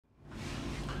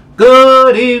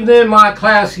Good evening, my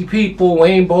classy people.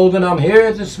 Wayne Bolden. I'm here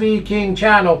at the Speed King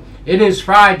channel. It is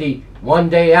Friday, one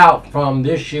day out from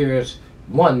this year's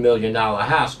 $1 million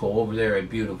Haskell over there in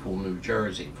beautiful New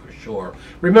Jersey for sure.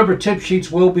 Remember, tip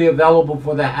sheets will be available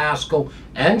for the Haskell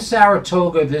and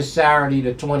Saratoga this Saturday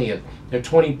the 20th. They're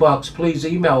 20 bucks. Please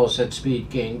email us at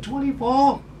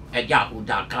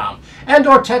speedking24@yahoo.com and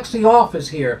or text the office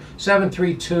here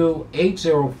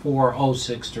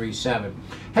 732-804-0637.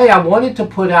 Hey, I wanted to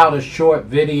put out a short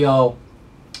video.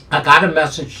 I got a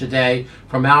message today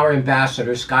from our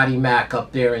ambassador Scotty Mack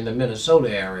up there in the Minnesota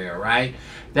area, right,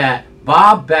 that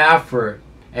Bob Baffert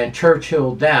and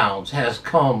Churchill Downs has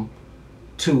come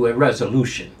to a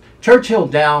resolution. Churchill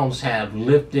Downs have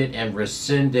lifted and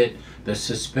rescinded the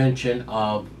suspension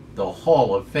of the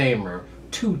Hall of Famer,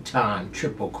 two-time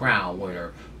Triple Crown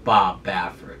winner Bob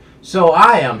Baffert. So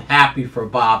I am happy for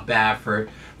Bob Baffert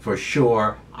for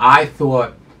sure. I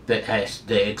thought that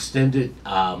the extended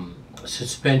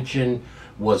suspension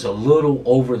was a little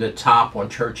over the top on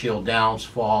Churchill Downs'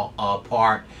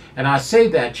 part. And I say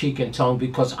that cheek and tongue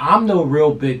because I'm no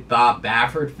real big Bob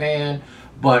Baffert fan,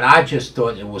 but I just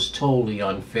thought it was totally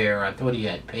unfair. I thought he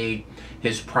had paid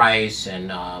his price,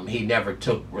 and he never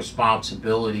took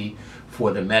responsibility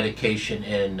for the medication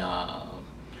in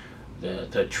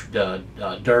the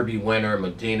Derby winner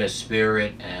Medina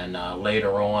Spirit, and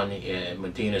later on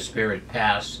Medina Spirit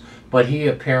passed, but he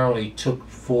apparently took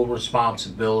full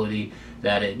responsibility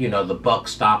that the buck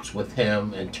stops with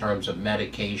him in terms of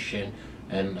medication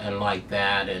and like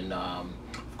that. And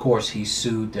of course he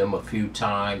sued them a few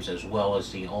times, as well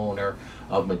as the owner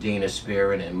of Medina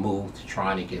Spirit, and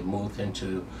trying to get moved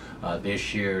into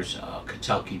this year's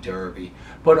Kentucky Derby.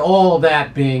 But all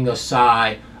that being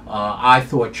aside, I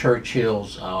thought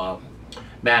Churchill's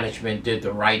management did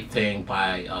the right thing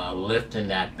by lifting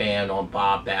that ban on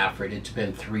Bob Baffert. It's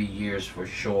been 3 years for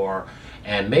sure,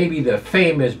 and maybe the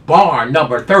famous barn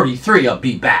number 33 will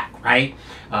be back, right?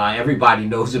 Everybody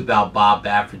knows about Bob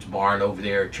Baffert's barn over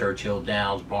there at Churchill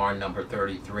Downs, barn number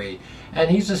 33, and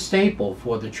he's a staple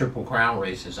for the Triple Crown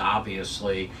races,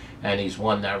 obviously, and he's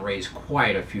won that race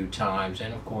quite a few times,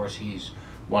 and of course he's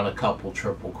won a couple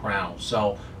Triple Crowns.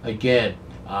 So again,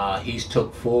 he's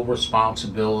took full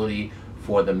responsibility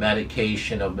for the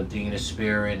medication of Medina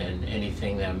Spirit and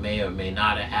anything that may or may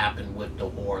not have happened with the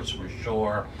horse for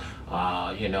sure.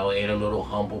 Ate a little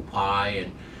humble pie,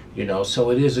 and so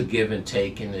it is a give and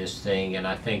take in this thing, and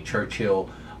I think Churchill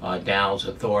Downs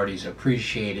authorities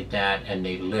appreciated that, and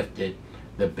they lifted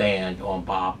the ban on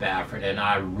Bob Baffert, and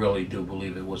I really do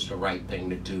believe it was the right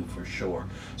thing to do for sure.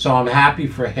 So I'm happy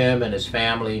for him and his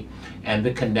family and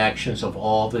the connections of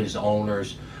all these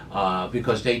owners,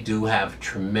 because they do have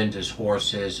tremendous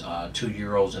horses,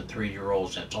 2-year-olds and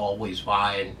 3-year-olds that's always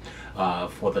vying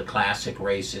for the classic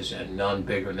races, and none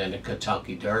bigger than the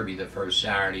Kentucky Derby the first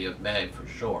Saturday of May for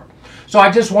sure. So I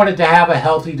just wanted to have a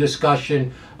healthy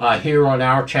discussion here on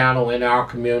our channel, in our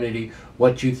community,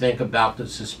 what you think about the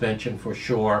suspension for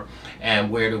sure,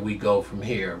 and where do we go from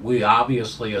here. We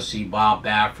obviously will see Bob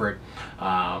Baffert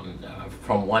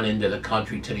from one end of the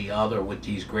country to the other with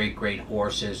these great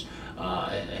horses.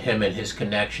 Him and his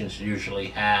connections usually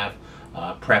have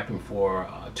prepping for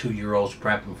 2-year-olds,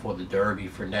 prepping for the Derby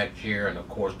for next year, and of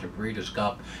course the Breeders'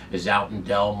 Cup is out in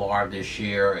Del Mar this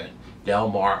year, and Del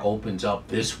Mar opens up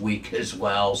this week as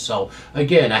well. So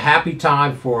again, a happy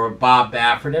time for Bob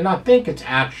Baffert, and I think it's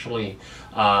actually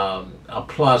a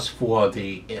plus for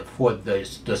the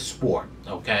sport.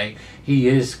 Okay, he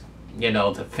is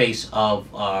the face of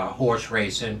horse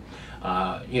racing.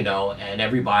 And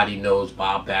everybody knows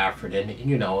Bob Baffert, and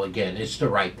again, it's the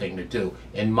right thing to do,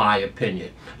 in my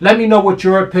opinion. Let me know what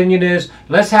your opinion is.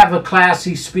 Let's have a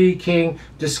classy Speed King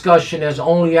discussion, as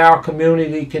only our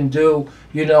community can do.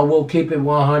 We'll keep it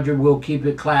 100, we'll keep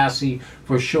it classy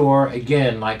for sure.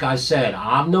 Again, like I said,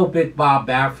 I'm no big Bob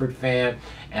Baffert fan,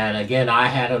 and again, I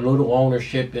had a little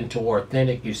ownership into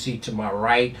Authentic, you see to my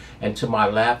right and to my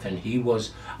left, and he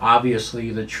was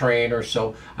obviously the trainer,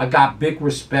 so I got big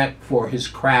respect for his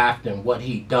craft and what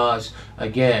he does.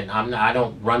 Again, I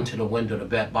don't run to the window to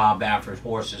bet Bob Baffert's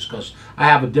horses, because I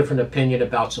have a different opinion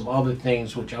about some other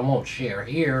things which I won't share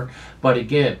here. But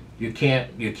again, you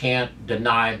can't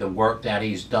deny the work that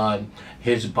he's done,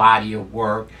 his body of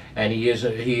work, and he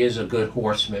is a good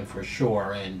horseman for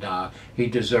sure, and he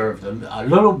deserved a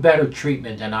little better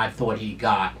treatment than I thought he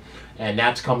got. And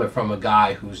that's coming from a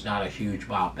guy who's not a huge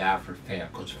Bob Baffert fan,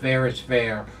 because fair is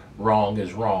fair, wrong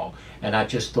is wrong. And I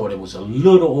just thought it was a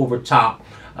little over top.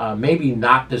 Maybe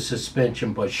not the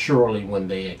suspension, but surely when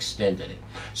they extended it.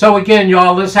 So again,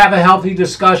 y'all, let's have a healthy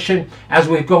discussion as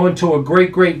we go into a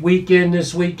great weekend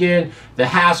this weekend. The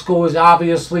Haskell is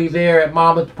obviously there at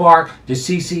Monmouth Park. The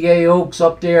CCA Oaks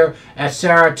up there at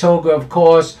Saratoga, of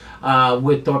course,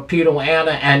 with Torpedo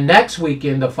Anna. And next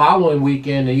weekend, the following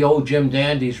weekend, the old Jim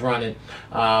Dandy's running,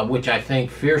 which I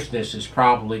think Fierceness is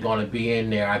probably going to be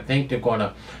in there. I think they're going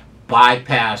to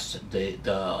bypass the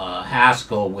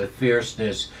Haskell with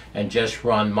Fierceness and just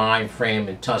run Mindframe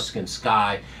and Tuscan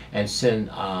Sky and send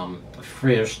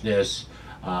Fierceness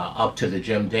up to the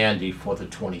Jim Dandy for the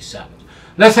 27th.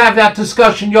 Let's have that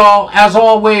discussion, y'all. As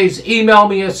always, email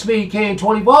me at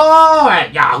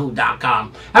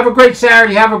speedkane24@yahoo.com. Have a great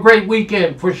Saturday. Have a great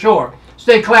weekend for sure.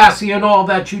 Stay classy in all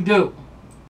that you do.